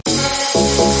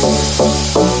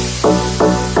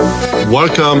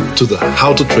Welcome to the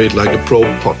How to Trade Like a Pro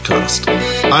podcast.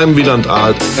 I'm Wieland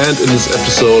Alt, and in this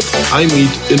episode, I meet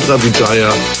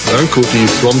Indrawijaya Rangkuti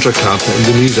from Jakarta,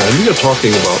 Indonesia, and we are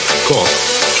talking about, of course,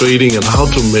 trading and how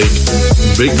to make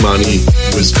big money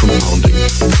with compounding.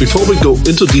 Before we go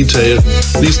into detail,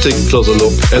 please take a closer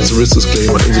look at the risk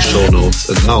disclaimer in the show notes,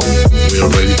 and now we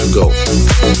are ready to go.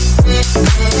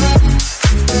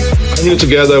 I'm here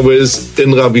together with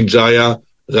Indrawijaya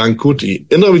Rangkuti.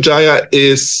 Indrawijaya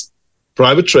is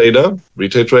private trader,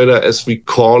 retail trader, as we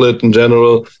call it in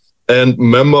general, and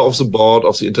member of the board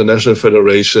of the International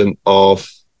Federation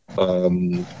of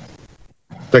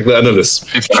Technical Analysts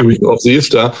of the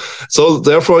IFTA. So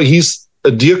therefore, he's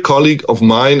a dear colleague of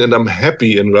mine, and I'm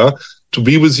happy, Indra, to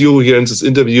be with you here in this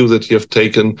interview, that you have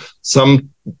taken some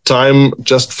time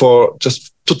just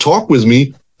to talk with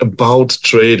me about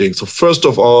trading. So first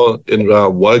of all, Indra,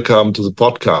 welcome to the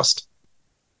podcast.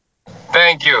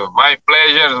 Thank you. My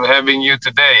pleasure having you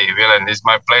today, Wieland. It's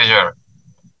my pleasure.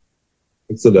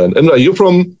 Excellent. Indra, you're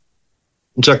from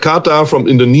Jakarta, from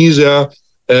Indonesia.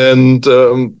 And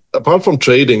apart from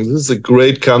trading, this is a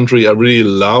great country. I really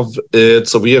love it.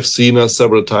 So we have seen us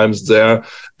several times there,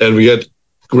 and we had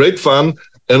great fun.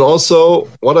 And also,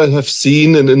 what I have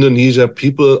seen in Indonesia,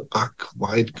 people are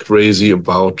quite crazy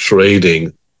about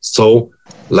trading. So,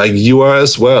 like you are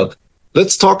as well.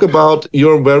 Let's talk about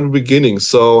your very beginning.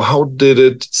 So how did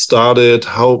it started?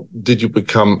 How did you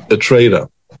become a trader?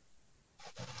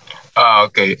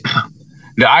 Okay.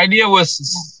 The idea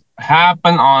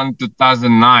happened on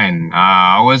 2009.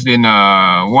 I was in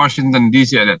Washington,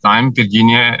 D.C. at that time,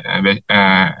 Virginia,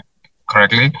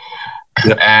 correctly.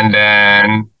 Yeah. And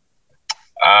then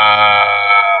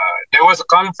there was a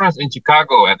conference in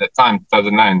Chicago at that time,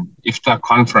 2009, IFTA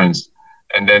conference.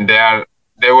 And then there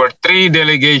were three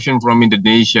delegations from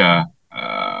Indonesia.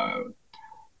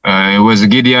 It was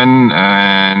Gideon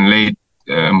and late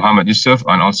Muhammad Yusuf,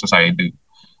 and also Saidu.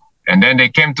 And then they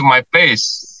came to my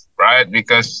place, right?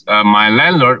 Because my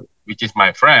landlord, who is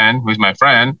my friend,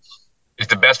 is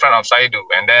the best friend of Saidu.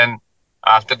 And then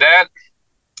after that,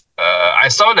 I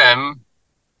saw them,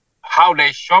 how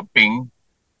they shopping,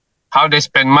 how they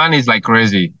spend money is like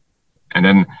crazy. And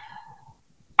then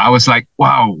I was like,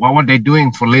 wow, what were they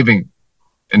doing for living?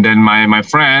 And then my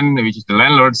friend, which is the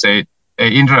landlord, said,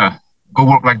 hey, Indra, go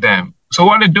work like them. So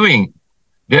what are they doing?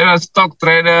 They're a stock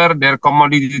trader, they're a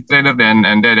commodity trader,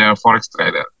 and they're a forex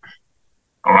trader.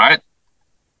 All right.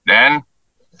 Then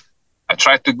I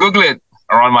tried to Google it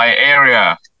around my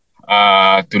area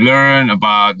to learn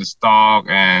about the stock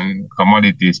and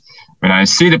commodities. When I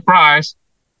see the price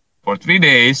for 3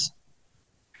 days,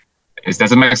 it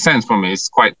doesn't make sense for me. It's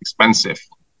quite expensive.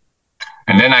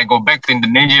 And then I go back to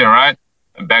Indonesia, right?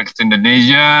 Back to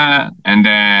Indonesia, and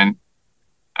then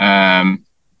I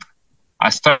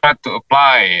started to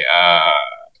apply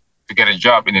to get a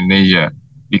job in Indonesia,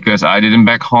 because I didn't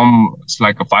back home. It's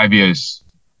like 5 years,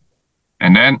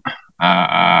 and then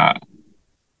I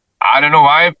don't know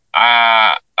why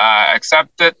I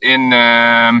accepted in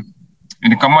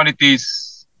the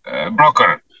commodities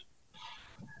broker,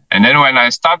 and then when I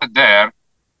started there,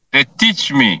 they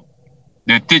teach me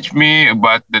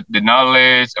about the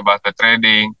knowledge about the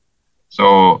trading.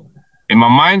 So in my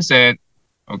mindset,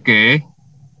 okay,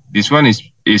 this one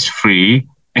is free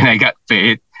and I got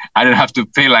paid. I don't have to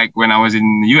pay like when I was in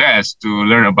the US to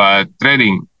learn about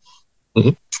trading.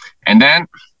 Mm-hmm. And then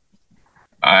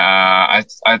I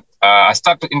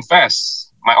start to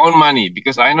invest my own money,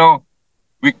 because I know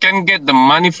we can get the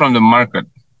money from the market.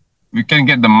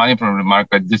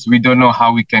 Just we don't know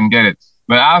how we can get it.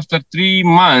 But after 3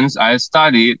 months, I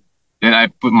studied, then I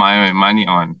put my money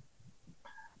on.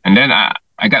 And then I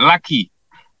got lucky,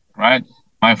 right?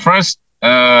 My first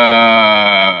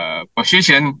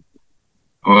position,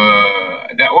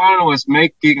 that one was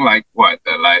making like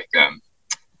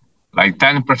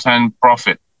 10%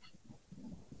 profit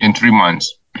in 3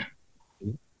 months,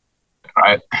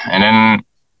 right? And then,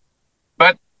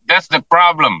 but that's the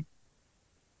problem.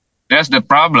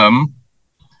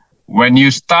 When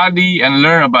you study and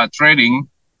learn about trading,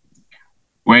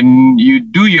 when you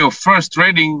do your first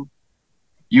trading,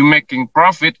 you making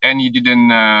profit and you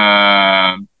didn't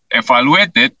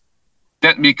evaluate it,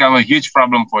 that become a huge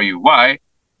problem for you. Why?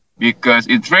 Because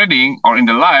in trading or in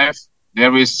the life,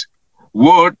 there is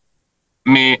word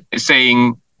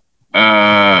saying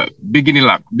beginner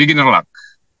luck. The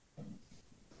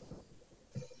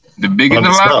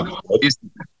beginner luck is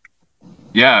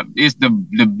the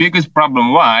biggest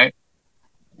problem. Why?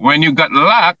 When you got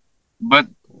luck, but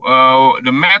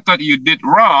the method you did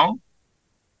wrong,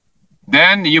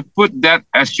 then you put that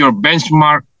as your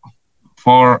benchmark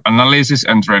for analysis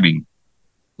and trading.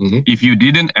 if you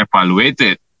didn't evaluate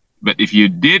it. But if you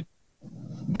did,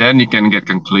 then you can get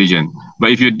conclusion.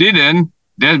 But if you didn't,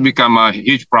 that become a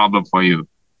huge problem for you.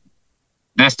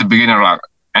 That's the beginner luck.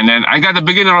 And then I got the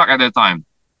beginner luck at that time.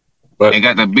 Right. I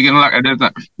got the beginner luck at that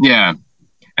time. Yeah.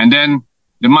 And then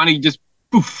the money just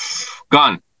poof,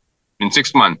 gone in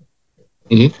 6 months.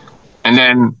 And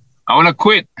then I want to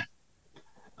quit.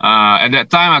 At that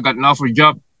time, I got an offer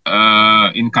job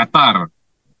in Qatar,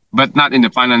 but not in the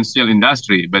financial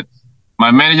industry. But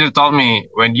my manager told me,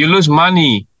 when you lose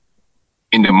money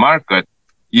in the market,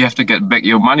 you have to get back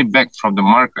your money back from the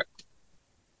market.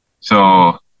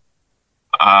 So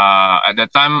at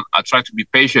that time, I tried to be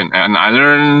patient, and I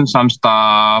learned some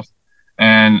stuff.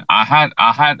 And I had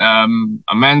a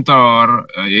mentor.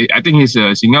 I think he's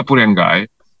a Singaporean guy,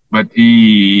 but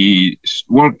he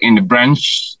worked in the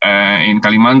branch in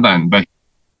Kalimantan. But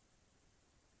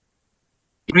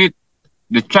he read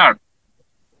the chart.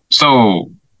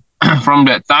 So from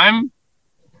that time,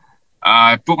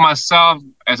 I put myself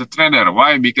as a trader.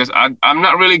 Why? Because I'm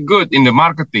not really good in the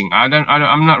marketing.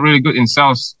 I'm not really good in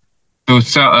sales to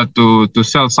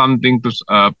sell something to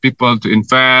people to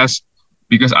invest,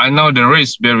 because I know the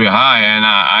risk very high, and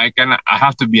I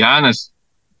have to be honest.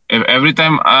 If every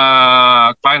time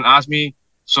a client asks me,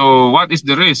 so what is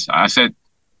the risk? I said,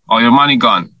 all your money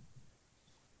gone.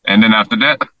 And then after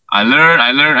that, I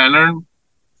learned.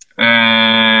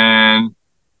 And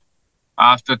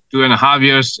after 2.5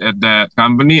 years at that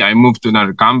company, I moved to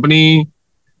another company.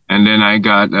 And then I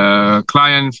got a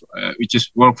client, which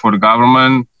is work for the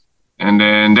government. And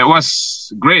then that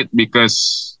was great,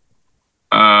 because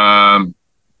the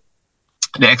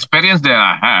experience that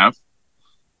I have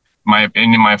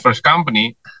in my first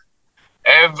company,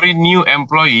 every new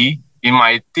employee in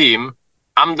my team,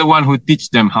 I'm the one who teach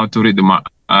them how to read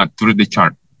the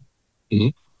chart.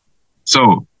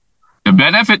 So the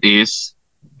benefit is,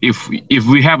 if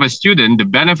we have a student, the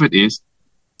benefit is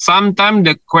sometimes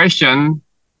the question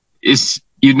is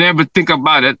you never think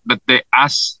about it, but they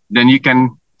ask, then you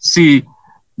can see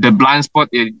the blind spot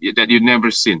that you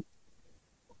never seen.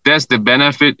 That's the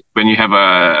benefit when you have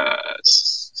a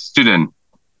student.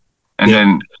 And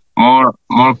then more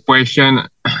question.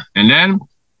 And then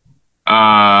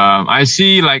I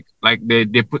see like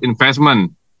they put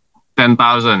investment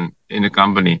 10,000 in the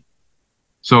company.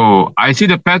 So I see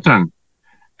the pattern.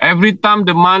 Every time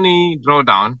the money draw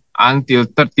down until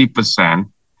 30%,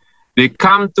 they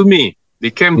come to me.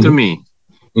 They came to me.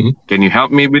 Can you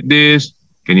help me with this?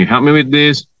 Can you help me with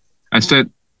this? I said,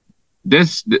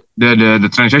 the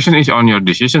transaction is on your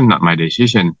decision, not my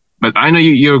decision. But I know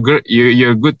you're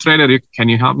a good trader. Can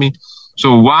you help me?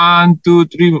 So 1, 2,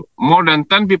 3, more than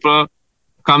 10 people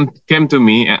came to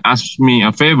me and asked me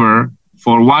a favor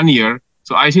for 1 year.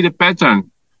 So I see the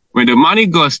pattern. When the money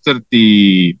goes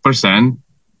 30%,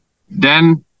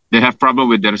 then they have problem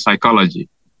with their psychology.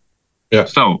 Yeah.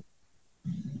 So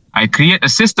I create a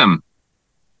system.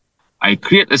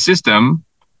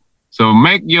 So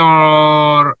make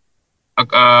your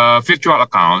virtual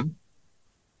account,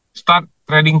 start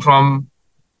trading from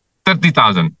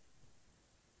 30,000.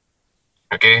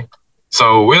 Okay.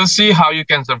 So we'll see how you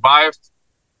can survive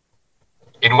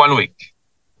in 1 week.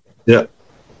 Yeah.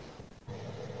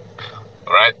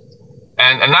 All right.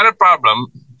 And another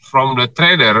problem from the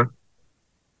trader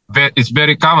that is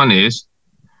very common is,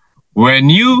 when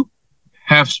you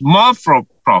have small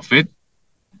profit,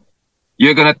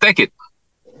 you're going to take it.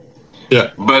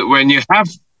 Yeah. But when you have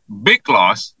big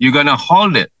loss, you're going to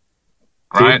hold it.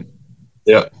 Right?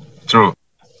 Yeah. True.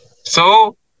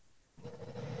 So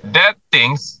that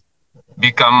things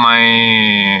become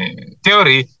my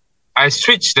theory. I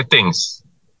switch the things.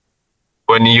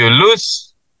 When you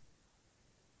lose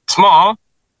small,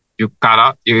 you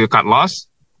cut loss.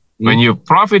 When you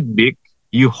profit big,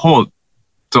 you hold.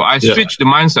 So I switch the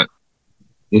mindset.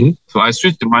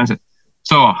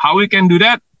 So how we can do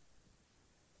that?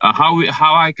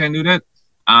 How I can do that?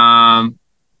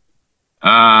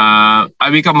 I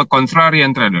become a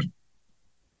contrarian trader.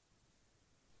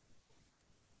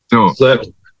 So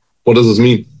what does this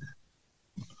mean?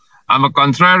 I'm a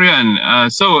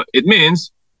contrarian. So it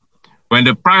means when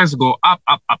the price go up,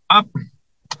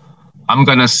 I'm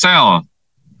gonna sell.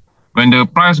 When the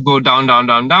price go down,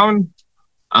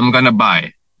 I'm gonna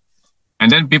buy.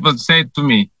 And then people say to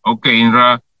me, okay,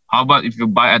 Indra, how about if you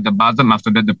buy at the bottom,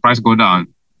 after that the price go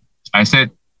down? I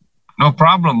said, no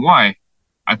problem. Why?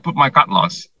 I put my cut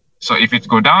loss. So if it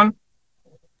go down,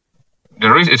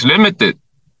 the risk is limited,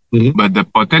 but the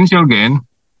potential gain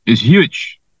is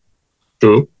huge.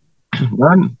 True.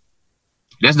 Then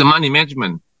that's the money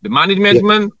management. The money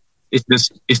management is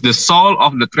the soul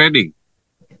of the trading.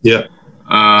 Yeah.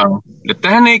 The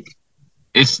technique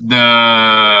is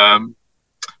the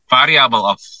variable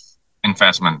of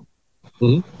investment.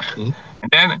 And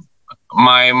then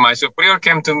my superior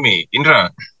came to me,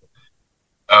 Indra,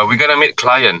 we're gonna meet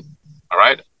client, all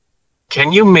right?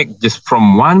 Can you make just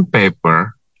from one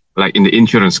paper, like in the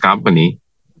insurance company,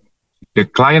 the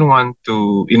client want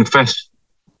to invest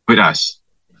with us?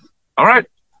 All right,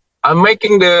 I'm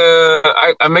making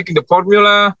the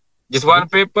formula, just one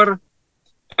paper,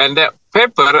 and that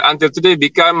paper until today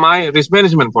become my risk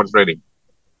management for trading.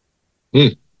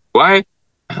 Why?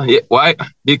 Why?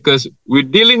 Because we're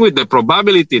dealing with the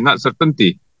probability, not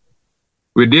certainty.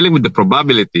 We're dealing with the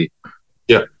probability.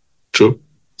 Yeah, true.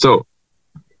 So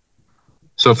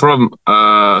from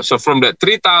that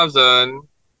 3,000,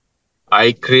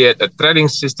 I create a trading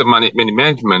system money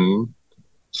management,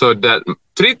 so that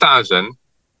 3,000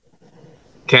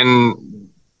 can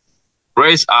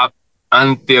raise up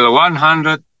until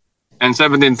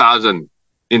 117,000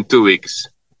 in 2 weeks.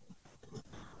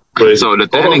 Great. So the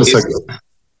technique is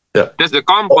that's the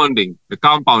compounding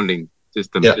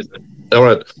system. Yeah. All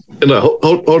right.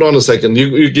 Hold on a second.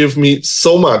 You give me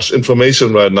so much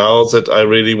information right now that I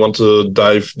really want to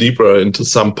dive deeper into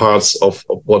some parts of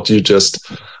what you just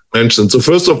mentioned. So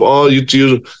first of all, your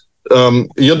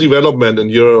development and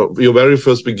your very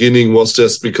first beginning was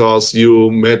just because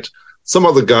you met some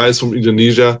other guys from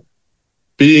Indonesia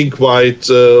being quite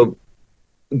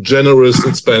generous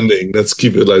in spending. Let's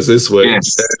keep it like this way.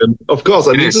 Yes. And of course,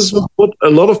 I mean, this is what a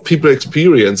lot of people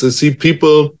experience. They see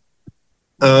people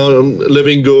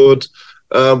living good,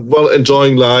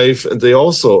 enjoying life, and they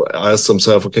also ask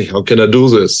themselves, okay, how can I do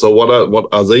this? So what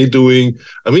are they doing?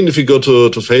 I mean, if you go to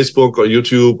Facebook or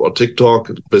YouTube or TikTok,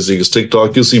 basically it's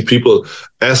TikTok, you see people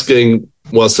asking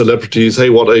celebrities, hey,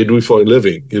 what are you doing for a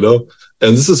living? You know,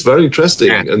 and this is very interesting.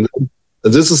 Yeah. And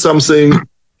this is something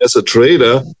as a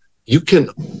trader, you can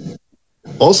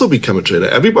also become a trader.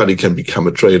 Everybody can become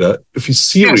a trader if you're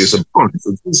serious about it.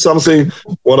 This is something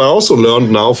what I also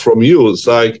learned now from you. It's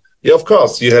like, yeah, of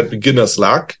course, you had beginner's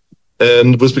luck.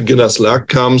 And with beginner's luck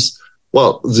comes,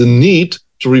 the need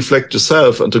to reflect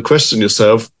yourself and to question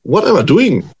yourself, what am I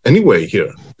doing anyway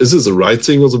here? Is this the right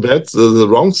thing or the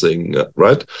wrong thing,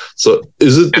 right? So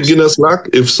is it beginner's luck?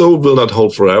 If so, it will not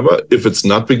hold forever. If it's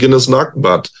not beginner's luck,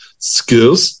 but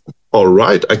skills, all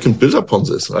right, I can build upon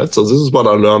this, right? So this is what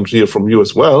I learned here from you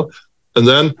as well. And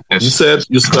then you said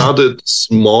you started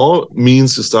small,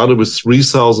 means you started with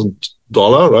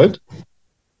 $3,000, right?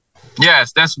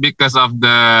 Yes, that's because of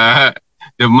the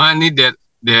money that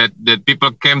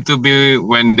people came to me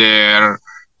when their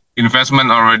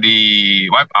investment already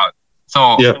wiped out.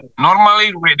 So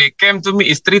normally when they came to me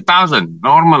is 3,000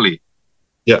 normally.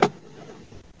 Yeah.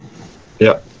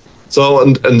 So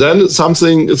and then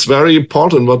something it's very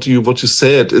important what you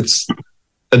said.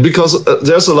 And because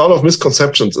there's a lot of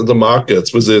misconceptions in the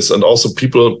markets with this, and also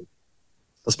people,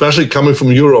 especially coming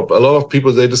from Europe, a lot of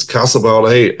people they discuss about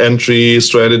entry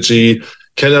strategy.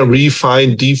 Can I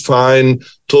define,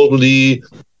 totally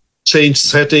change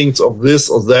settings of this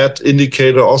or that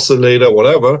indicator, oscillator,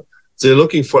 whatever? They're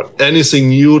looking for anything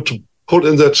new to put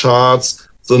in their charts.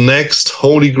 The next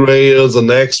holy grail, the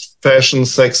next fashion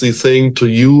sexy thing to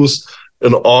use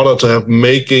in order to have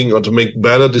to make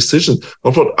better decisions.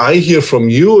 But what I hear from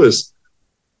you is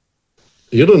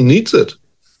you don't need it,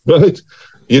 right?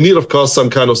 You need, of course, some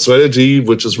kind of strategy,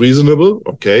 which is reasonable.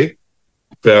 Okay,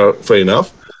 fair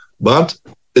enough. But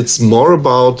it's more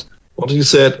about what you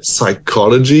said,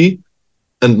 psychology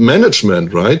and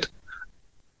management, right?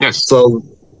 Yes. So,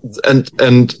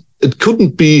 and it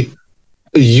couldn't be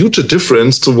a huge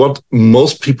difference to what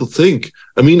most people think.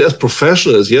 I mean, as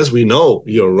professionals, yes, we know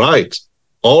you're right.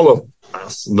 All of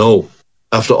us know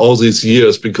after all these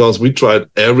years, because we tried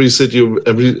every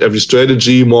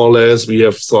strategy more or less. We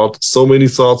have thought so many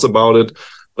thoughts about it,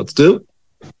 but still,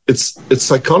 it's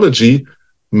psychology,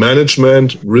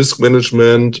 management, risk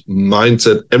management,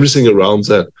 mindset, everything around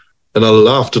that. And I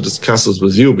love to discuss this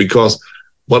with you because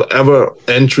whatever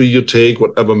entry you take,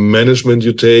 whatever management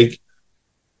you take,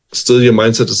 still your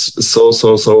mindset is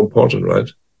so important, right?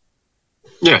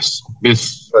 Yes.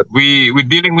 We're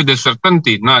dealing with the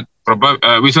certainty, not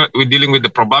we're dealing with the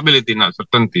probability, not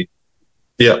certainty.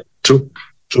 Yeah, true.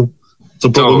 So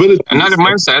probability. Another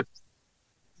mindset.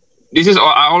 This is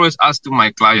what I always ask to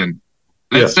my client.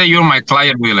 Let's say you're my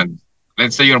client, Willen.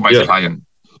 Let's say you're my client.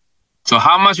 So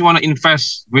how much you want to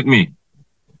invest with me?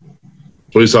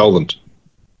 3,000.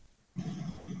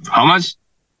 How much?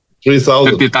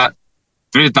 3,000.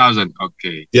 3,000.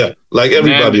 Okay. Yeah, like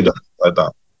everybody does right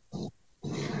now.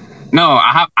 No,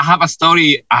 I have a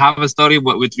story. I have a story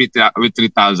with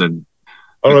 3,000.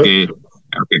 All okay. Right.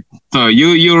 Okay. So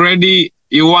you ready?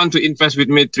 You want to invest with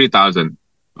me 3,000.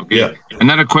 Okay. Yeah.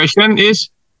 Another question is,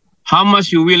 how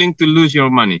much you willing to lose your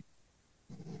money?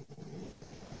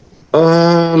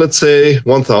 Let's say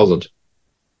 1,000.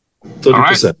 30%. All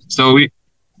right. So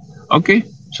okay.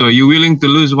 So you're willing to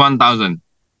lose 1,000.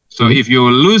 So if you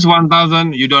lose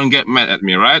 1,000, you don't get mad at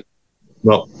me, right?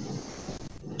 No.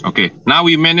 Okay. Now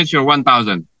we manage your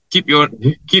 1,000. Keep your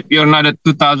another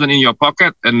 2,000 in your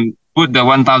pocket and put the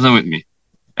 1,000 with me,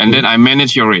 and then I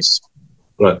manage your risk.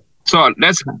 Right. So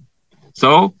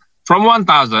from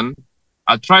 1,000,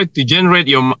 I try to generate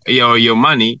your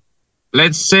money.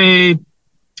 Let's say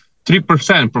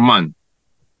 3% per month.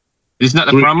 It's not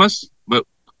a promise, but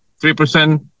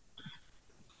 3%.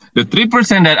 The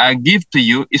 3% that I give to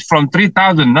you is from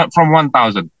 3,000, not from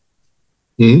 1,000.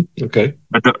 Okay.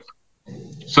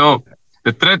 So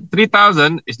the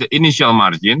 3,000 is the initial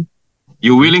margin.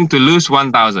 You're willing to lose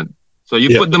 1,000. So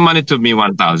you put the money to me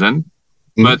 1,000,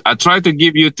 but I try to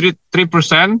give you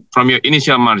 3% from your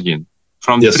initial margin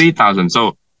from 3,000.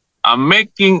 So I'm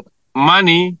making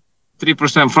money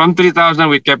 3% from 3,000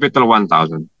 with capital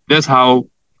 1,000. That's how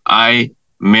I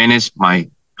manage my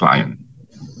client.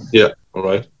 Yeah. All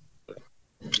right.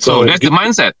 So that's the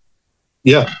mindset.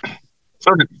 Yeah.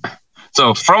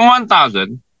 So from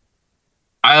 1,000,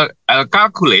 I'll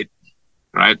calculate,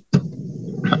 right?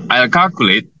 I'll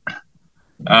calculate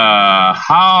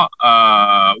how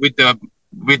with the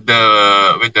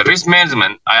risk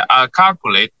management. I'll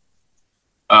calculate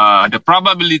the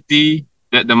probability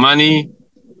that the money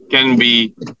can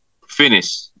be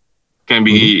finished, can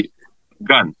be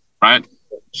gone, right?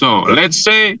 So let's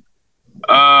say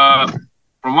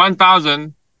from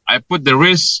 1,000, I put the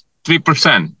risk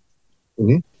 3%.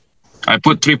 I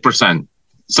put 3%.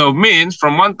 So means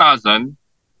from 1,000,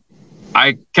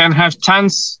 I can have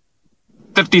chance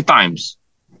 30 times.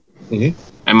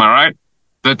 Am I right?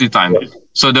 30 times. Yeah.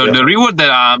 So the reward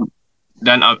that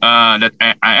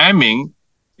I aiming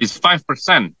is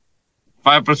 5%.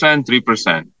 5%,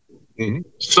 3%.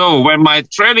 So when my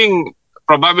trading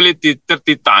probability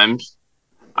 30 times,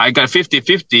 I got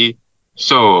 50-50.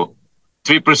 So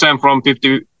 3% from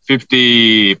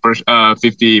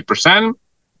 50%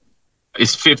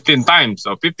 is 15 times.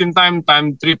 So 15 times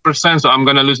 3%. So I'm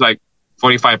going to lose like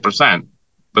 45%.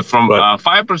 But from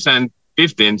 5%,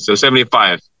 15, so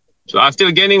 75. So I'm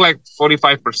still gaining like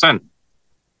 45%.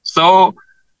 So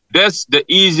that's the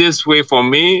easiest way for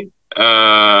me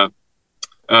to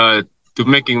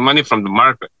making money from the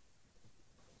market.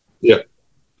 Yeah.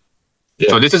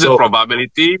 So this is a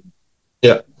probability.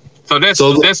 Yeah. So that's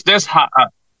how.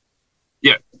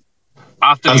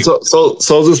 After you.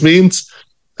 So this means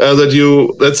that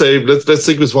you let's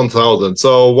stick with 1,000.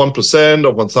 So 1%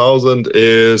 of 1,000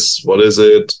 is, what is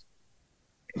it?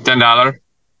 $10.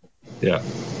 Yeah.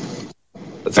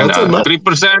 That's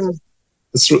 3%.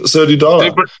 It's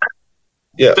 $30.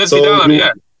 Yeah.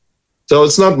 $30. So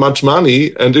it's not much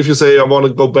money. And if you say I want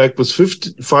to go back with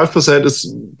 5%, it's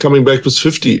coming back with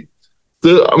 50.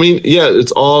 I mean, yeah,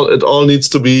 it all needs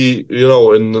to be,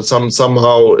 in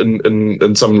somehow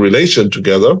in some relation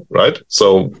together, right?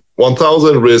 So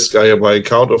 1,000 risk, I have my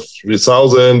account of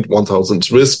 3,000,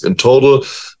 1,000 risk in total,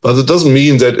 but it doesn't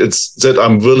mean that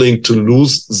I'm willing to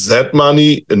lose that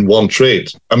money in one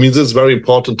trade. I mean, this is very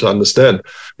important to understand,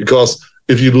 because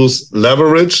if you lose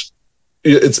leverage,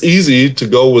 it's easy to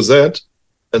go with that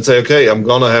and say, okay, I'm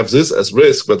going to have this as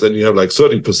risk, but then you have like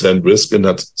 30% risk and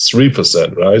that's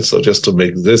 3%, right? So just to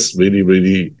make this really,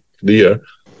 really clear,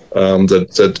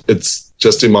 that it's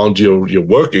just the amount you're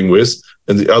working with,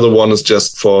 and the other one is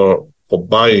just for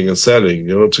buying and selling,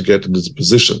 to get into the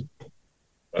position,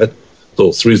 right?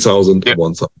 So 3,000 to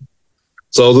 1,000.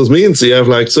 So this means you have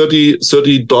like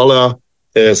 $30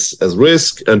 as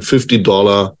risk and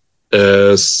 $50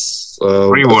 as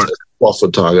reward, as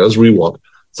profit target, as reward.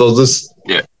 So this.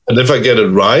 Yeah. And if I get it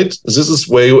right, this is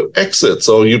where you exit.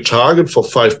 So you target for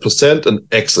 5% and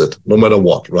exit no matter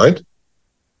what, right?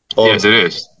 Yes, it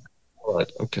is. All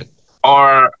right. Okay.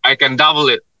 Or I can double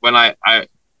it when I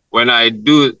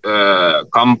do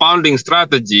compounding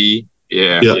strategy.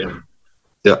 Yeah.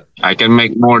 I can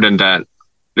make more than that.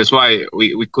 That's why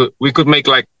we could make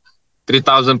like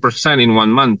 3,000% in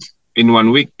 1 month, in 1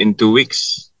 week, in 2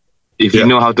 weeks, if you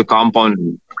know how to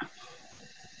compound.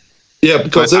 Yeah,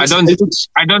 because I don't teach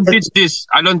this.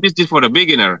 I don't teach this for the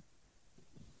beginner.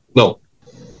 No,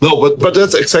 but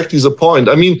that's exactly the point.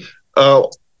 I mean,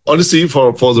 honestly,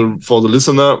 for the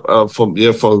listener, for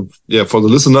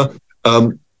the listener,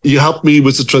 you helped me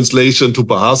with the translation to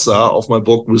Bahasa of my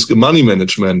book Risk and Money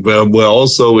Management, where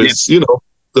also it's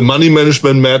the money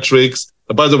management metrics,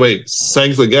 By the way,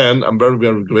 thanks again. I'm very,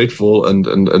 very grateful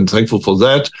and thankful for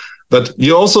that. But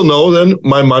you also know then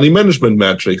my money management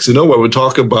metrics, where we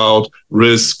talk about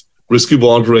risk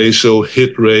reward ratio,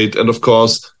 hit rate, and of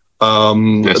course,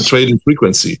 trading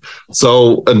frequency.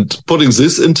 So, and putting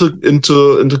this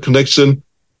into connection,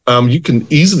 you can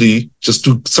easily just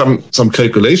do some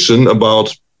calculation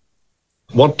about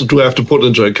what do I have to put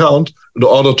into account in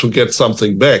order to get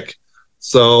something back.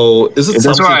 So is it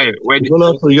That's something why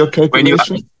for your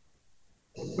calculation?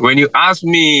 When you ask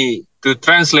me to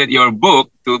translate your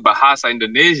book to Bahasa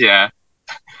Indonesia,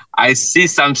 I see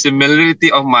some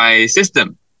similarity of my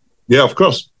system. Yeah, of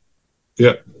course.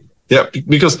 Yeah.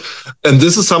 Because, and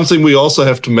this is something we also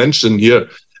have to mention here.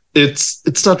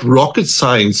 It's not rocket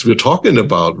science we're talking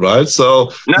about, right?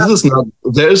 So there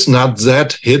is not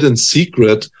that hidden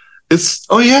secret. It's,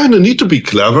 you need to be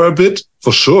clever a bit,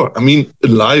 for sure. I mean,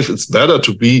 in life, it's better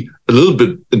to be a little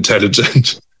bit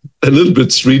intelligent, a little bit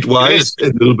streetwise,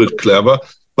 a little bit clever,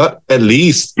 but at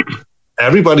least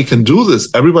everybody can do this.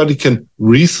 Everybody can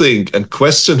rethink and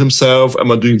question himself. Am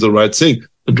I doing the right thing?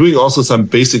 And doing also some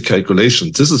basic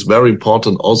calculations. This is very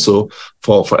important also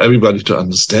for everybody to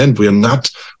understand. We're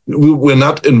not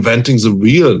inventing the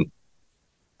wheel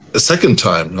a second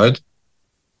time, right?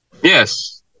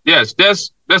 Yes.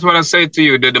 That's what I say to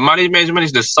you. The money management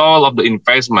is the soul of the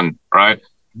investment, right?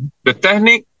 The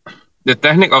technique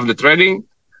of the trading,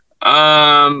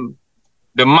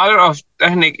 the mother of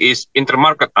technique is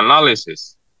intermarket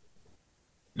analysis.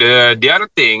 The other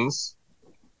things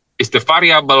is the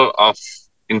variable of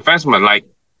investment, like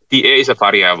TA is a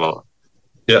variable.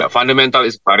 Yeah. Fundamental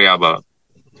is variable.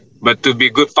 But to be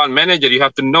good fund manager, you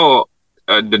have to know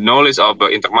the knowledge of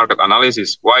intermarket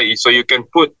analysis. Why? So you can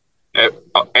put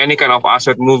any kind of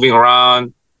asset moving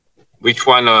around, which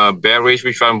one bearish,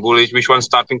 which one bullish, which one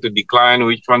starting to decline,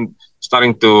 which one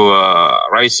starting to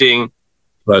rising.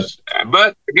 Right.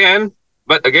 But again,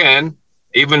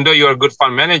 even though you're a good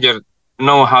fund manager,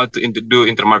 know how to do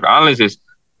intermarket analysis.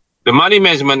 The money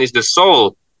management is the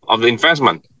soul of the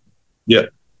investment. Yeah.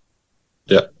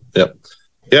 And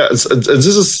this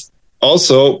is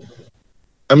also,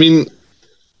 I mean,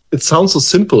 it sounds so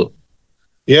simple.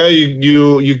 Yeah,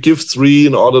 you give 3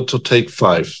 in order to take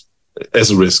 5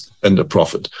 as a risk and a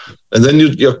profit, and then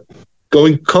you're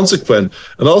going consequent.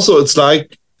 And also, it's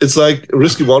like a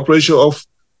risk reward ratio of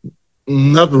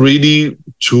not really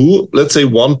 2, let's say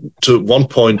 1 to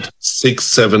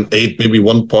 1.678, maybe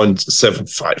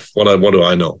 1.75. What do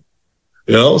I know?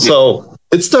 So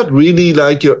it's not really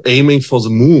like you're aiming for the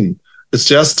moon. It's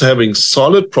just having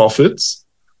solid profits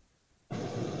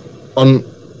on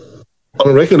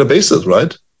a regular basis,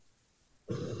 right?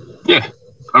 Yeah,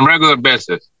 on regular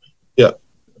basis. Yeah.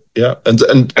 And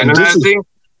another thing.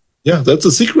 Yeah, that's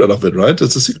the secret of it, right?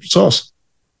 That's the secret sauce.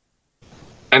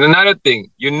 And another thing,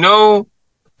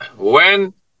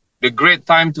 when the great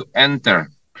time to enter.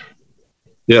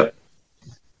 Yeah.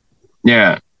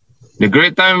 The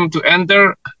great time to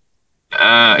enter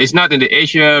is not in the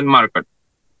Asian market.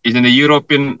 It's in the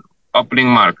European opening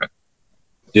market.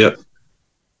 Yeah.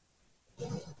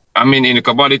 I mean, in the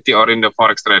commodity or in the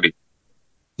forex trading.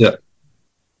 Yeah.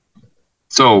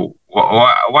 So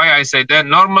why I say that?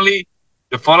 Normally,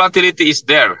 the volatility is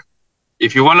there.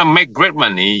 If you want to make great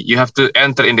money, you have to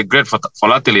enter in the great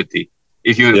volatility.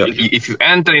 If you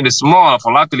enter in the small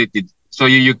volatility, so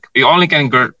you only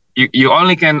can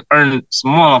earn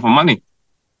small of money.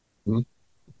 Mm-hmm.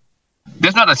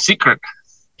 That's not a secret.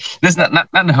 That's not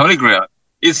the holy grail.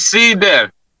 It's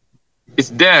there. It's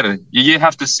there. You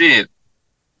have to see it.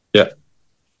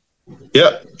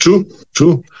 Yeah.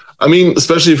 True. I mean,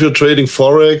 especially if you're trading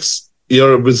forex,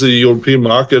 you're with the European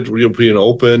market, European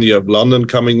Open, you have London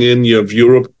coming in, you have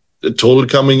Europe total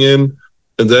coming in.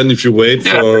 And then if you wait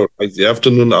for like the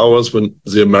afternoon hours when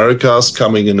the Americas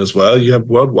coming in as well, you have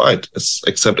worldwide,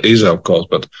 except Asia, of course.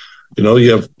 But,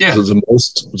 you have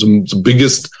the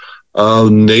biggest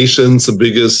nations, the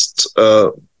biggest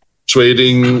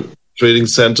trading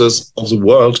centers of the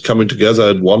world coming together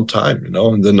at one time,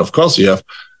 and then, of course, you have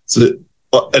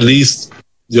at least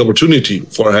the opportunity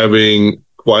for having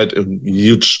quite a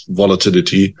huge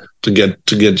volatility to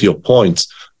get your points.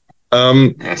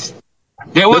 Yes,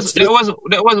 that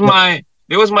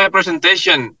was my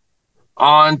presentation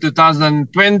on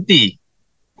 2020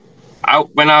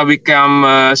 when I became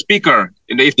a speaker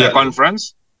in the IFTA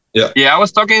conference. I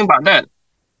was talking about that.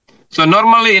 So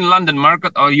normally in London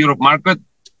market or Europe market,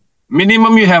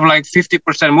 minimum you have like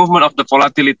 50% movement of the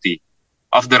volatility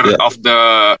of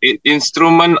the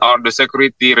instrument or the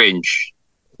security range.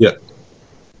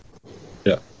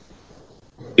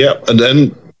 And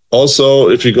then also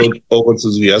if you go over to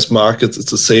the US markets, it's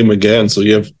the same again. So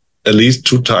you have at least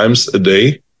 2 times a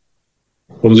day.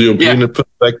 From the European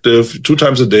perspective, 2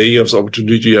 times a day, you have the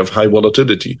opportunity, you have high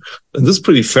volatility. And this is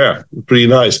pretty fair, pretty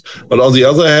nice. But on the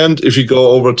other hand, if you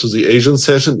go over to the Asian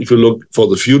session, if you look for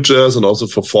the futures and also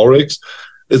for Forex,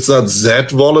 it's not that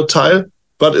volatile,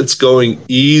 but it's going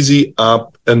easy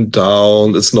up and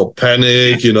down. It's no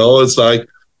panic, it's like,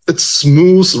 it's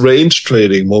smooth range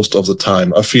trading most of the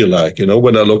time. I feel like,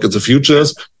 when I look at the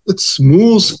futures, it's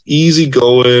smooth, easy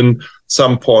going,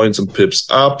 some points and pips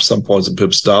up, some points and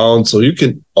pips down. So you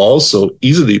can also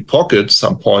easily pocket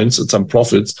some points and some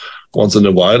profits once in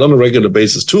a while on a regular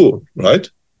basis too, right?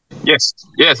 Yes,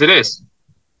 it is.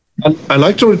 And I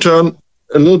like to return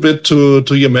a little bit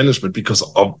to your management, because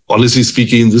honestly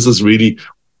speaking, this is really,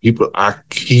 people are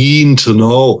keen to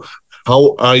know,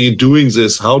 how are you doing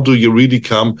this? How do you really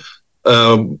come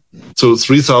to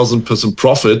 3,000%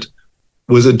 profit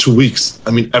within 2 weeks?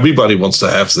 I mean, everybody wants to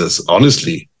have this,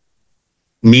 honestly.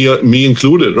 Me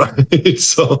included, right?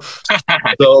 So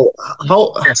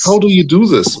how do you do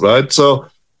this, right? So,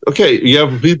 okay, you have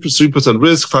 3%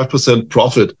 risk, 5%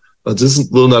 profit, but this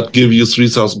will not give you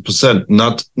 3,000%,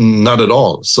 not at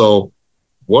all. So,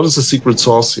 what is the secret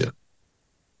sauce here?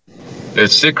 The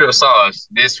secret sauce.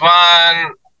 This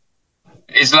one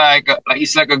is like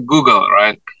it's like a Google,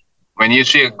 right? When you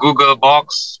see a Google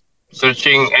box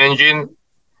searching engine,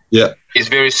 it's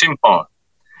very simple,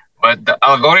 but the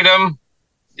algorithm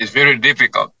is very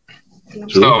difficult. True.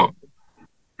 So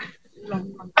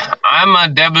I'm a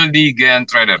WD Gann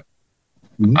trader.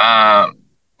 Mm-hmm.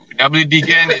 WD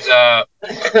Gann is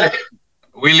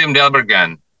William Delbert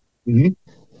Gann. Mm-hmm.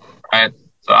 Right.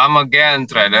 So I'm a Gann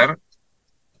trader.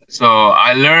 So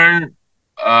I learned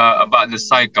about the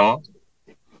cycle,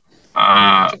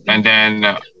 and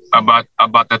then about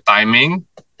the timing.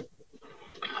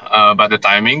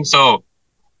 So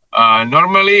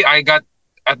normally I got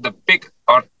at the peak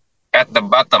or at the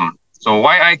bottom. So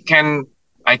why I can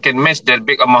match that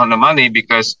big amount of money,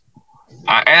 because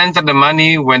I enter the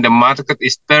money when the market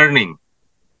is turning.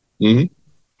 Mm-hmm.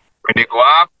 When they go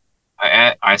up,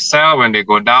 I sell. When they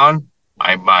go down,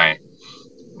 I buy.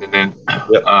 And then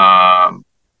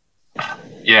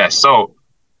so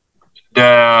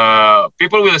the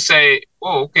people will say,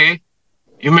 "Oh, okay,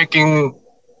 you're making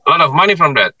a lot of money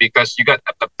from that because you got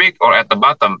at the peak or at the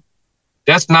bottom."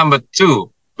 That's number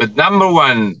 2. But number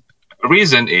 1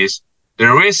 reason is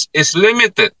the risk is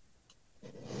limited.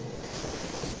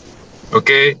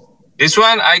 Okay, this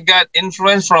one I got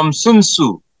influence from Sun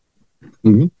Tzu.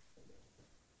 Mm-hmm.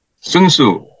 Sun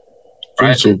Tzu,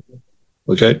 right? Sun Tzu.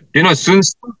 Okay. You know Sun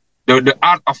Tzu, the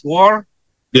Art of War.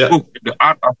 Yeah. Book, the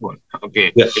Art of War.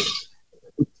 Okay. Yeah.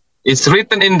 It's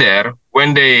written in there,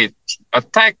 when they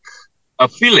attack a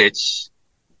village,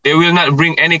 they will not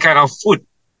bring any kind of food,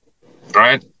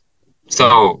 right?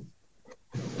 So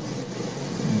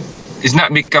it's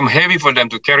not become heavy for them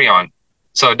to carry on.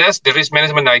 So that's the risk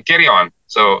management I carry on.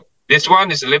 So this one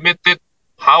is limited.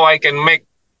 How I can make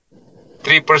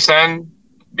 3%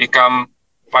 become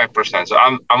 5%. So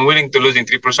I'm willing to losing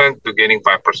 3% to gaining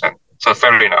 5%. So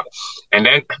fair enough. And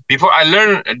then before I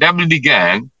learned WD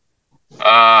Gann,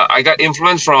 I got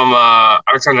influence from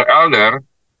Alexander Elder,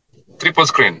 triple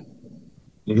screen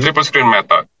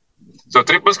method. So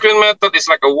triple screen method is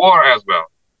like a war as well,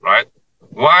 right?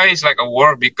 Why is like a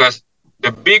war? Because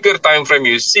the bigger time frame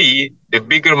you see, the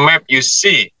bigger map you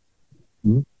see.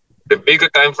 Mm-hmm. The bigger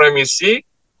time frame you see.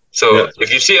 So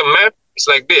if you see a map, it's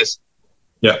like this.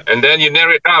 Yeah. And then you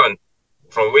narrow it down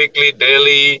from weekly,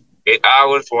 daily, 8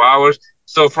 hours, 4 hours.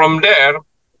 So from there,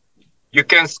 you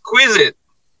can squeeze it,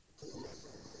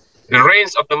 the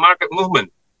range of the market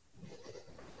movement.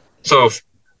 So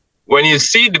when you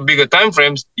see the bigger time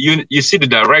frames, you see the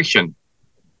direction,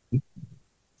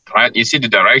 right? You see the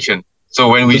direction. So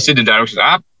when we see the direction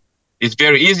up, it's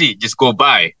very easy. Just go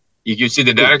buy. If you see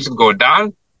the direction go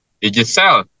down, you just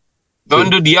sell. Don't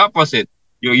do the opposite.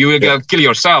 You will kill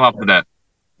yourself after that.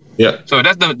 Yeah. So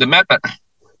that's the method.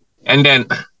 And then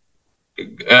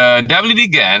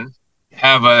WD Gann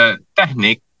have a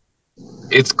technique.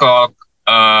 It's called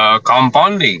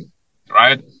compounding,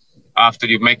 right? After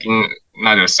you're making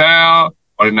another sell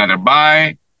or another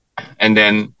buy, and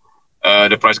then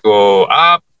the price go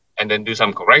up, and then do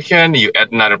some correction, you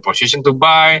add another position to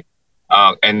buy,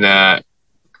 and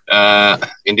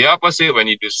in the opposite, when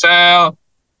you do sell,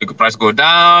 the price go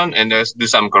down, and there's do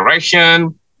some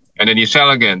correction, and then you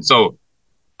sell again. So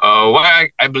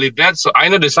why I believe that? So I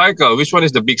know the cycle. Which one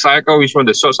is the big cycle? Which one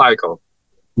the short cycle?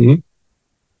 Mm-hmm.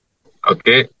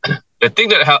 Okay. The thing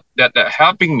that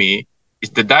helping me is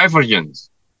the divergence.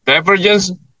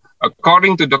 Divergence,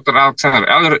 according to Dr. Alexander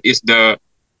Eller, is the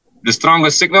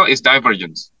strongest signal is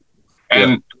divergence.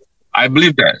 And I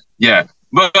believe that. Yeah.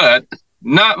 But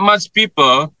not much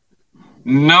people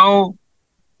know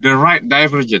the right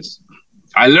divergence.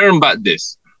 I learned about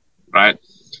this, right?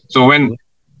 So when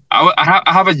I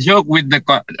have a joke with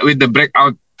the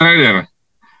breakout trader.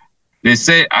 They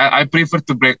say I prefer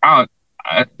to break out.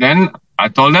 Then I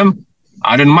told them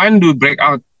I don't mind do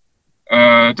breakout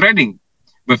trading,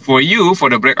 but for you, for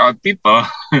the breakout people,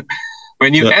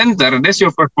 when you enter, that's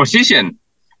your first position.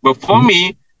 But for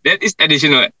me, that is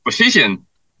additional position.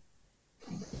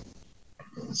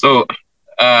 So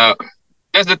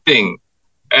that's the thing.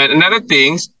 And another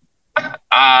thing,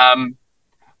 I'm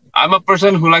a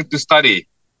person who like to study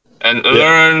and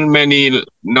learn many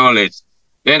knowledge.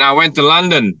 Then I went to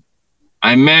London.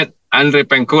 I met Andre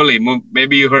Pencoli.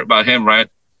 Maybe you heard about him, right?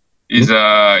 He's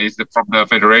from the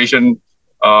Federation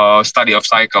Study of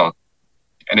Cycle,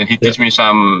 and then he teach me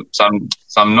some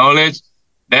knowledge.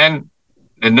 Then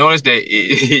the knowledge that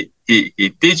he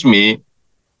teach me,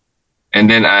 and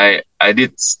then I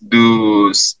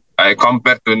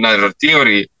compared to another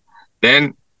theory.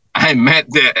 Then I met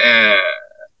the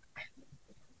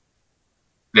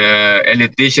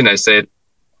elitician. I said,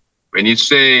 when you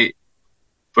say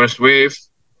first wave,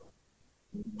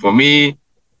 for me,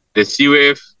 the C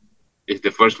wave is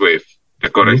the first wave. The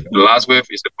last wave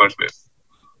is the first wave.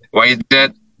 Why is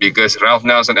that? Because Ralph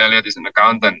Nelson Elliott is an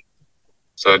accountant.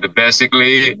 So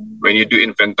basically, when you do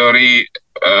inventory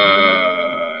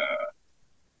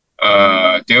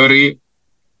theory,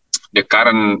 the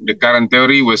current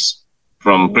theory was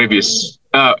from previous.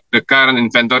 The current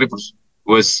inventory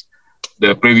was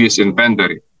the previous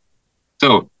inventory.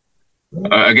 So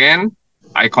again,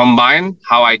 I combine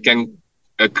how I can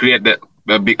create that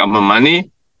big amount of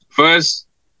money. First,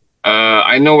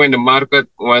 I know when the market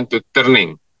wants to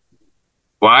turning.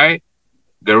 Why?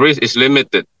 The risk is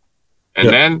limited. And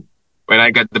then when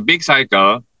I get the big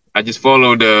cycle, I just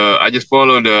follow the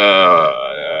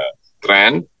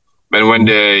trend. But when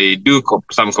they do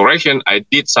some correction, I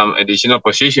did some additional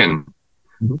position.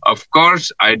 Of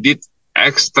course, I did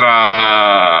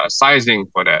extra sizing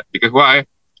for that. Because why?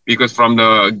 Because from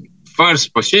the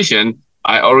first position,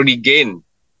 I already gained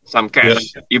some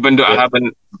cash, even though I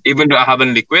haven't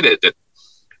liquidated,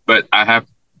 but I have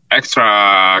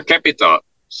extra capital,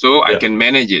 so I can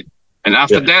manage it. And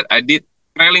after that, I did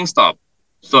trailing stop.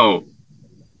 So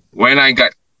when I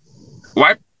got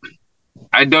wiped,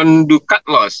 I don't do cut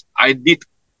loss. I did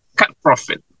cut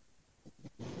profit.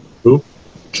 True.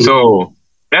 So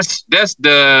that's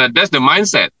the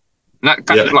mindset, not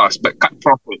cut loss, but cut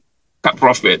profit. Cut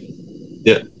profit.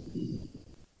 Yeah.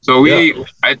 So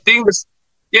I think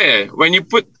when you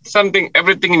put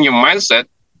everything in your mindset,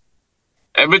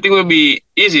 everything will be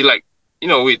easy. Like,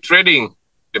 with trading,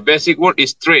 the basic word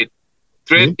is trade.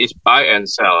 Trade is buy and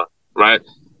sell, right?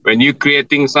 When you're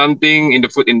creating something in the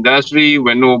food industry,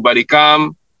 when nobody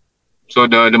come, so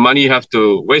the money you have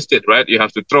to waste it, right? You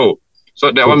have to throw.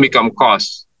 So that one become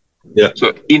cost. Yeah.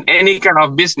 So in any kind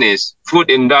of business, food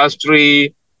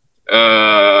industry,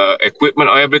 equipment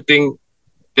or everything,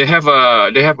 they have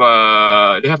a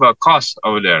cost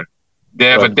over there. They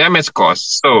have a damage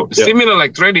cost. So similar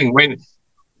like trading,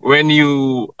 when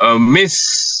you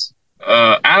miss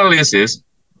analysis,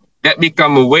 that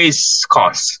become a waste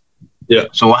cost. Yeah.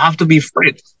 So I have to be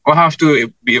afraid.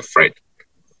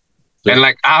 Yeah. And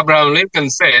like Abraham Lincoln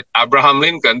said,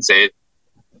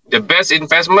 the best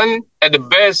investment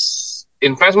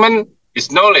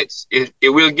is knowledge. It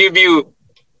will give you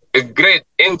a great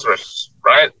interest,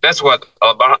 right? That's what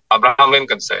Abraham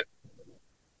Lincoln said.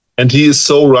 And he is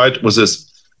so right with this.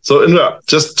 So Indra,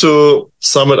 just to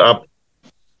sum it up.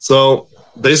 So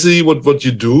basically what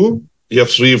you do, you have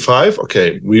 3 and 5.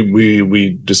 Okay,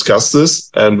 we discussed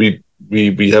this and we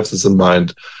have this in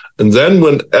mind. And then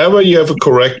whenever you have a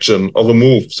correction of a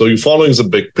move, so you're following the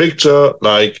big picture,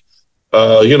 like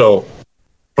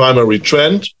primary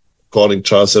trend, according to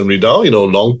Charles Henry Dow,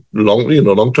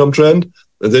 long-term trend,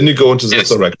 and then you go into this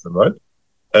direction, right?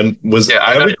 And with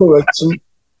every correction,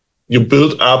 you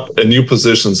build up a new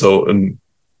position. So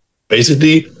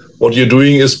basically what you're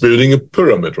doing is building a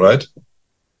pyramid, right?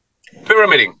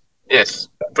 Pyramiding. Yes,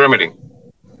 pyramiding.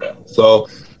 So,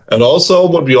 and also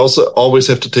what we also always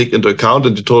have to take into account,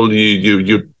 and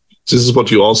you this is what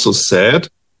you also said,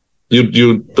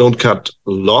 you don't cut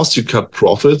loss, you cut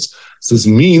profits. This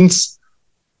means,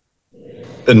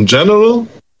 in general,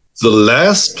 the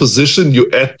last position you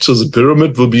add to the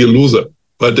pyramid will be a loser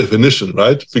by definition,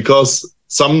 right? Because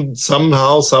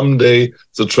somehow, someday,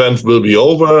 the trend will be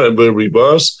over and will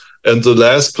reverse, and the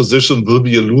last position will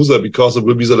be a loser because it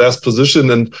will be the last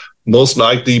position and most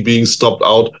likely being stopped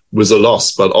out with a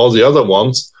loss. But all the other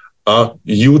ones are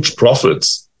huge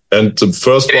profits. And the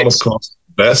first one, of course,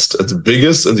 best and the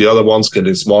biggest, and the other ones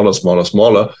getting smaller, smaller,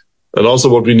 smaller. And also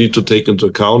what we need to take into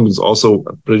account is also,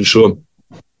 I'm pretty sure,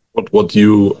 what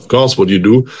you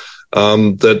do,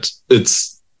 that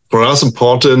it's for us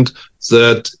important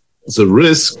that the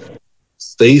risk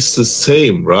stays the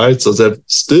same, right? So that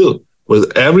still,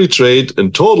 with every trade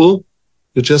in total,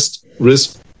 you just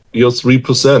risk your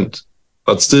 3%.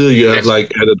 But still you have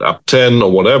like added up 10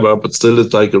 or whatever, but still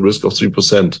it's like a risk of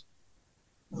 3%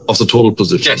 of the total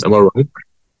position. Yes. Am I right?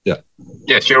 Yeah.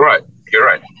 Yes, you're right. You're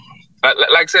right. But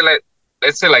let's say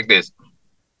like this.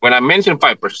 When I mention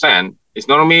 5%, it's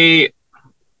normally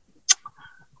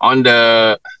on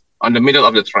the middle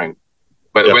of the trend.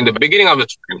 But when the beginning of the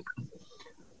trend,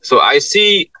 so I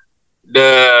see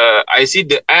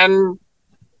the end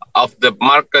of the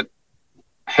market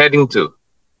heading to.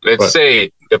 Let's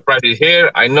say the price is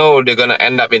here. I know they're gonna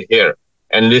end up in here,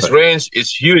 and this range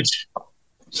is huge.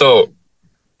 So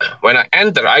when I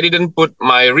enter, I didn't put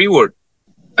my reward.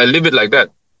 I leave it like that.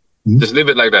 Just leave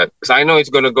it like that, because I know it's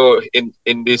gonna go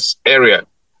in this area.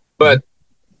 But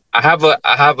I have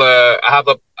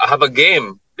a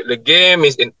game. The game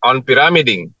is on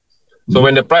pyramiding. So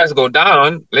when the price go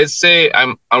down, let's say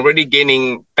I'm already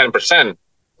gaining 10%.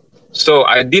 So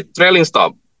I did trailing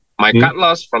stop. My cut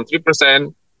loss from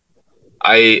 3%,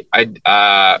 I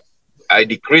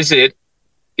decrease it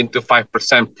into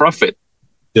 5% profit.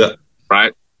 Yeah.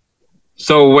 Right.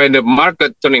 So when the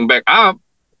market turning back up,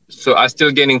 so I'm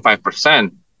still gaining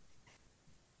 5%.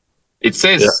 It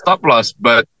says stop loss,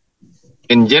 but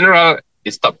in general,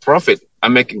 it's stop profit.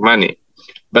 I'm making money.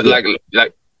 But like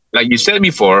you said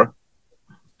before,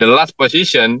 the last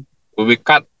position will be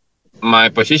cut. My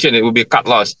position, it will be cut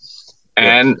loss.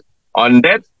 And on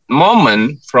that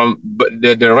moment, from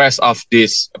the rest of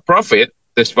this profit,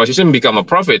 this position become a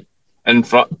profit. And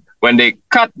when they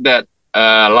cut that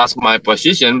last my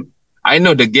position, I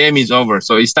know the game is over.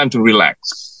 So it's time to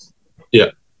relax.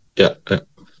 Yeah.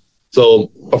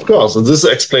 So, of course, and this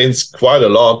explains quite a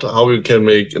lot how you can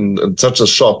make in such a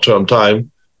short-term time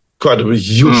quite a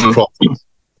huge profit.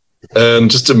 And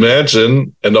just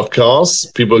imagine, and of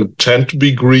course, people tend to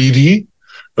be greedy,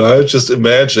 right? Just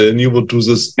imagine you would do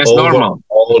this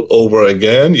all over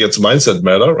again. It's mindset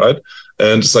matter, right?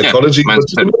 And psychology,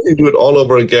 you do it all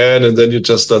over again, and then you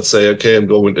just, let's say, okay, I'm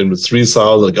going in with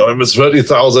 3,000, going with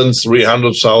 30,000,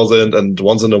 300,000, and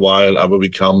once in a while I will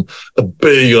become a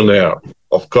billionaire.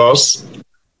 Of course,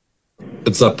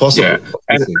 it's not possible.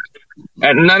 Yeah.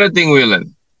 And another thing,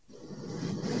 Willen,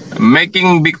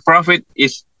 making big profit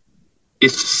is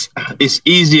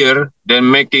easier than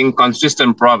making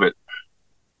consistent profit.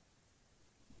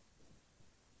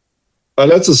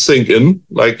 Let's just sink in,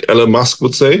 like Elon Musk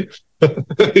would say.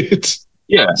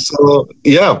 Yeah. So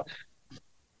yeah.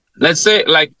 Let's say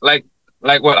like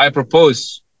what I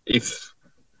propose. If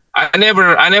I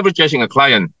never chasing a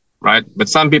client, right? But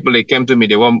some people, they came to me,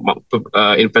 they want to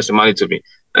invest money to me.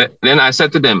 Then I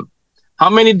said to them, how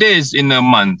many days in a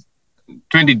month?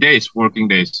 20 days, working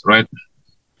days, right?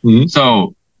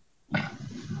 So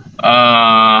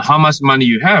how much money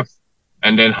you have,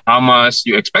 and then how much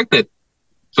you expected.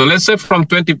 So let's say from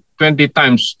 20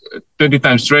 times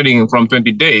trading from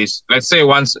 20 days, let's say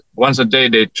once a day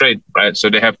they trade, right? So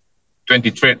they have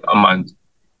 20 trade a month.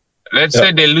 Let's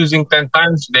say they're losing 10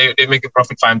 times, they make a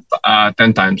profit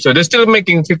 10 times. So they're still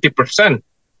making 50%,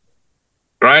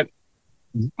 right?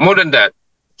 More than that.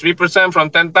 3% from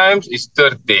 10 times is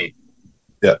 30.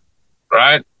 Yeah.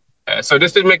 Right? So they're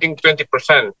still making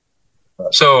 20%.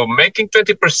 So making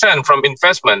 20% from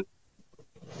investment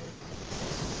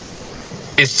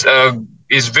is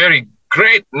very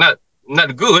great, not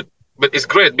good, but it's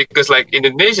great, because like in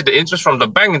Indonesia, the interest from the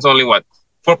bank is only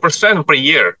 4% per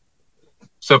year.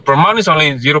 So per month is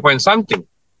only 0 point something.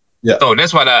 Yeah. So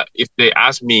that's what if they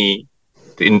ask me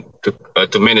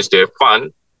to manage their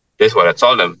fund, that's what I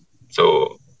told them.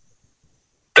 So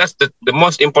that's the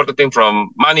most important thing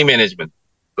from money management,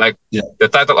 like the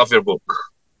title of your book.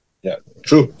 Yeah,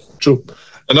 true.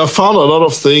 And I found a lot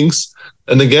of things.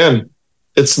 And again,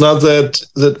 it's not that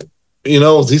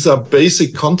these are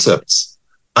basic concepts.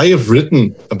 I have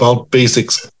written about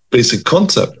basic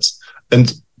concepts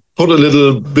and put a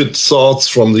little bit thoughts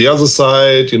from the other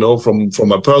side, from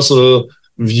my personal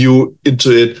view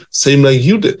into it, same like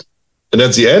you did. And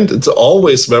at the end, it's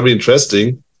always very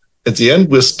interesting. At the end,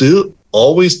 we're still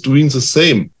always doing the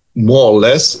same, more or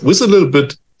less, with a little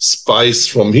bit spice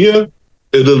from here,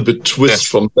 a little bit twist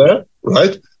from there,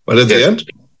 right? But at the end,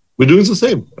 we're doing the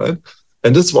same, right?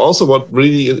 And that's also what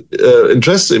really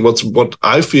interesting. What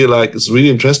I feel like is really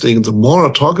interesting. The more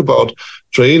I talk about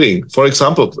trading, for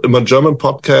example, in my German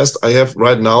podcast, I have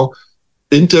right now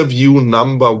interview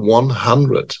number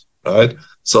 100, right?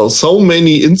 So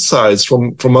many insights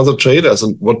from other traders.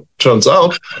 And what turns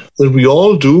out that we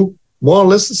all do more or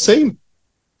less the same,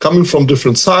 coming from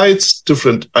different sides,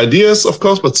 different ideas, of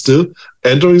course, but still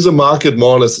entering the market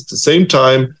more or less at the same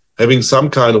time, having some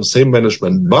kind of same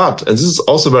management. But, and this is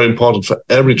also very important for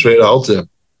every trader out there,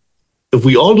 if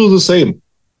we all do the same,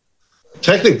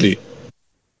 technically,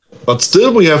 but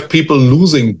still we have people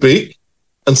losing big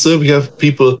and still we have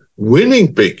people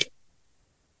winning big.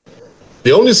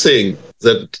 The only thing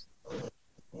that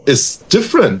is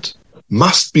different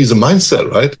must be the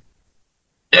mindset, right?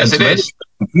 Yes, it is.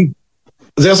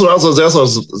 There's no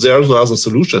other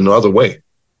solution, no other way.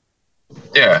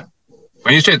 Yeah.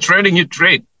 When you say trading, you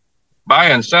trade, buy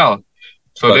and sell.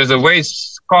 So Right. there's a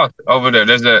waste cost over there.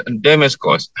 There's a damage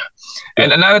cost. Yeah.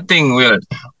 And another thing, Will,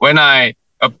 when I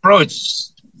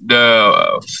approached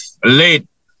the late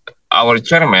our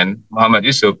chairman, Muhammad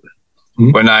Yusuf,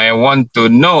 when I want to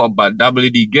know about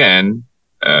WD GAN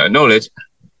knowledge,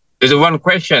 there's one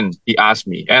question he asked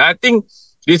me. And I think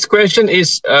this question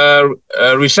is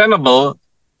reasonable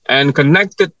and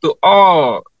connected to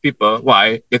all people.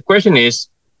 Why? The question is,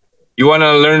 you want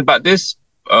to learn about this?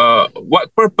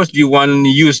 What purpose do you want to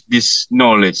use this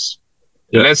knowledge?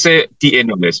 Yeah. Let's say TA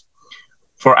knowledge.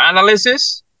 For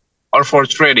analysis or for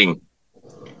trading?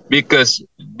 Because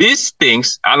these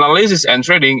things, analysis and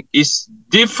trading, is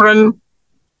different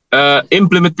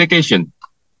implementation.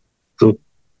 True.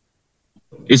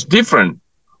 It's different.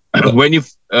 When you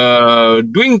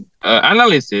doing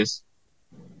analysis,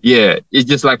 yeah, it's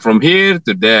just like from here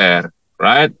to there,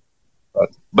 right?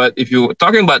 But if you're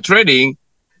talking about trading,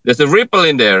 there's a ripple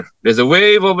in there. There's a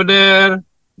wave over there.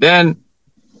 Then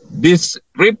this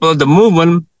ripple, the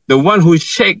movement, the one who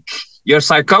shake your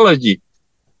psychology.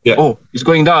 Yeah. Oh, it's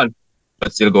going down,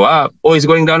 but still go up. Oh, it's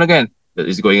going down again, but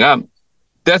it's going up.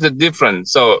 That's the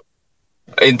difference. So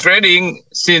in trading,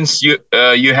 since you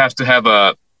have to have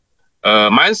a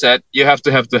mindset, you have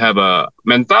to have a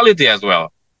mentality as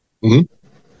well. Mm-hmm.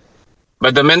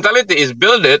 But the mentality is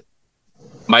built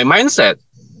by mindset.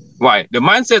 Why? The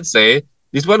mindset say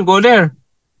this one go there.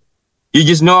 You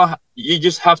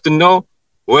just have to know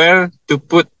where to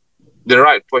put the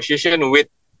right position with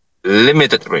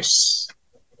limited risk.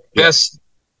 Yeah. That's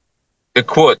the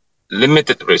quote,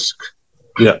 limited risk.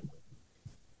 Yeah.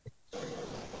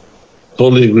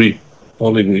 Totally agree.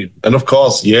 And of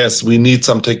course, yes, we need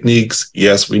some techniques.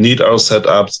 Yes, we need our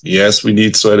setups. Yes, we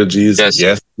need strategies.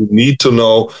 Yes, we need to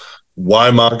know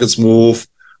why markets move.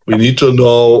 We need to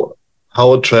know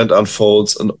how a trend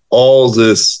unfolds and all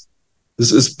this.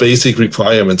 This is basic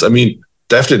requirements. I mean,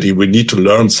 definitely we need to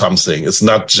learn something. It's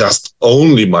not just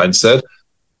only mindset.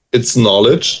 It's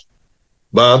knowledge,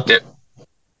 but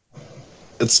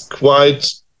it's quite,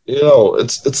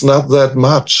 it's not that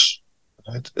much.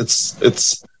 Right?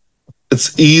 It's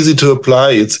easy to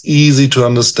apply. It's easy to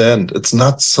understand. It's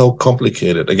not so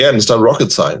complicated. Again, it's not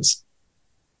rocket science.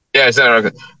 Yeah, it's not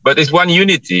rocket. But it's one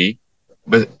unity.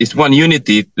 The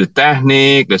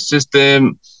technique, the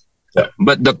system. Yeah.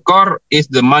 But the core is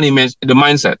the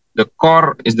mindset. The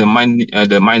core is the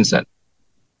mindset.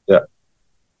 Yeah,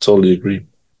 totally agree.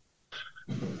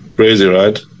 Crazy,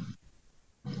 right?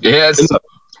 Yes,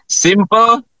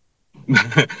 simple,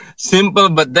 simple,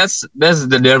 but that's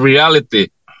the reality.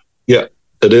 Yeah,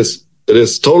 it is.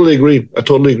 Totally agree. I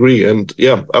totally agree. And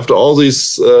yeah, after all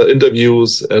these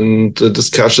interviews and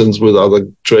discussions with other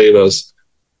traders,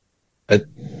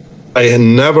 I had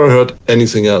never heard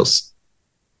anything else.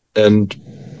 And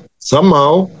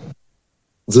somehow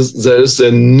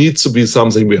there needs to be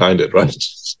something behind it, right?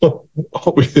 So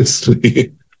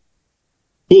obviously.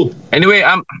 Cool. Anyway,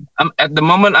 I'm at the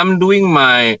moment I'm doing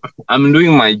my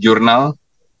journal.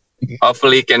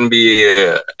 Hopefully it can be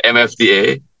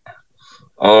MFTA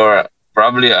or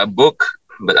probably a book,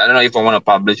 but I don't know if I want to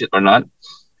publish it or not.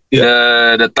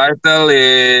 Yeah. The title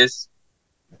is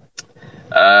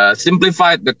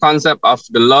Simplified the Concept of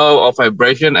the Law of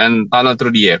Vibration and Tunnel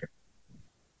Through the Air,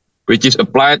 which is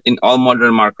applied in all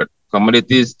modern markets,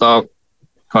 commodities, stock,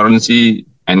 currency,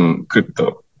 and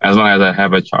crypto, as long as I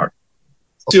have a chart.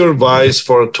 What's your advice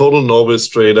for a total novice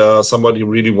trader, somebody who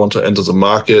really want to enter the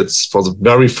markets for the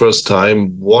very first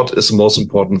time? What is the most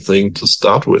important thing to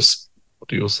start with? What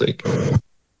do you think?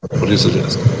 What do you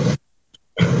suggest?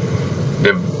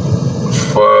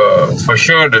 For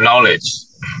sure, the knowledge.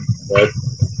 Right?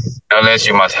 Knowledge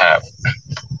you must have.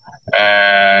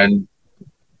 And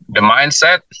the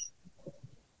mindset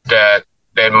that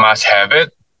they must have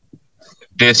it.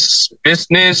 This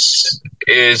business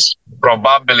is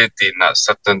probability, not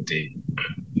certainty.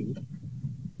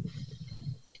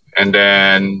 And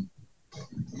then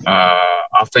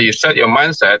after you set your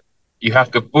mindset, you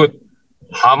have to put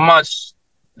how much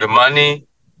the money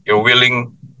you're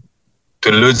willing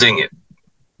to losing it,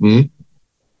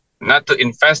 not to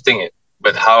investing it,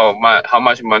 but how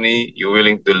much money you're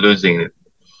willing to losing it.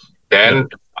 Then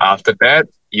after that,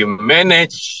 you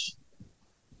manage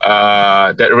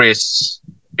that risk,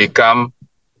 become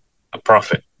a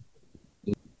profit.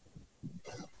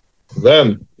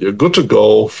 Then you're good to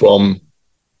go from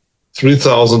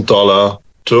 $3,000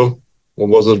 to, what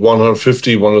was it,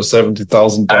 $150,000,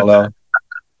 $170,000,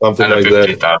 something like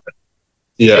that.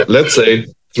 Yeah, let's say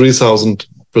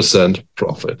 3,000%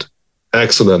 profit.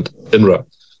 Excellent, Indra.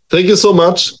 Thank you so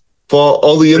much for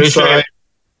all the insight.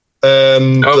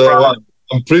 And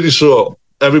I'm pretty sure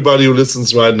everybody who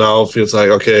listens right now feels like,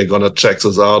 okay, I'm gonna check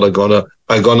this out. I'm gonna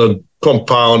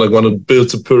compound. I'm gonna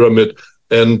build a pyramid.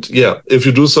 And yeah, if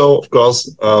you do so, of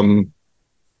course,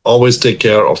 always take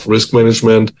care of risk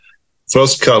management.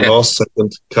 First, cut loss.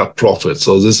 Second, cut profit.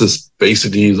 So this is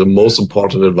basically the most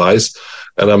important advice.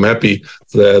 And I'm happy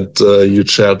that you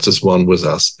shared this one with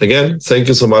us. Again, thank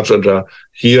you so much, Indra.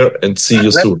 Here, and see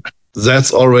you soon.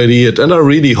 That's already it. And I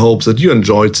really hope that you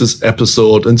enjoyed this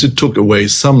episode and you took away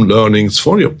some learnings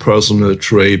for your personal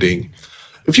trading.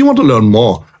 If you want to learn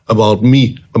more about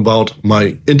me, about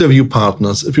my interview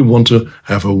partners, if you want to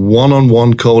have a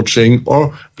one-on-one coaching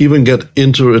or even get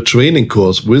into a training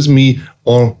course with me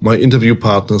or my interview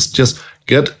partners, just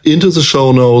get into the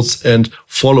show notes and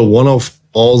follow one of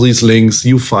all these links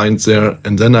you find there.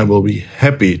 And then I will be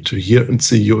happy to hear and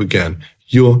see you again.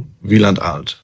 Your Wieland Alt.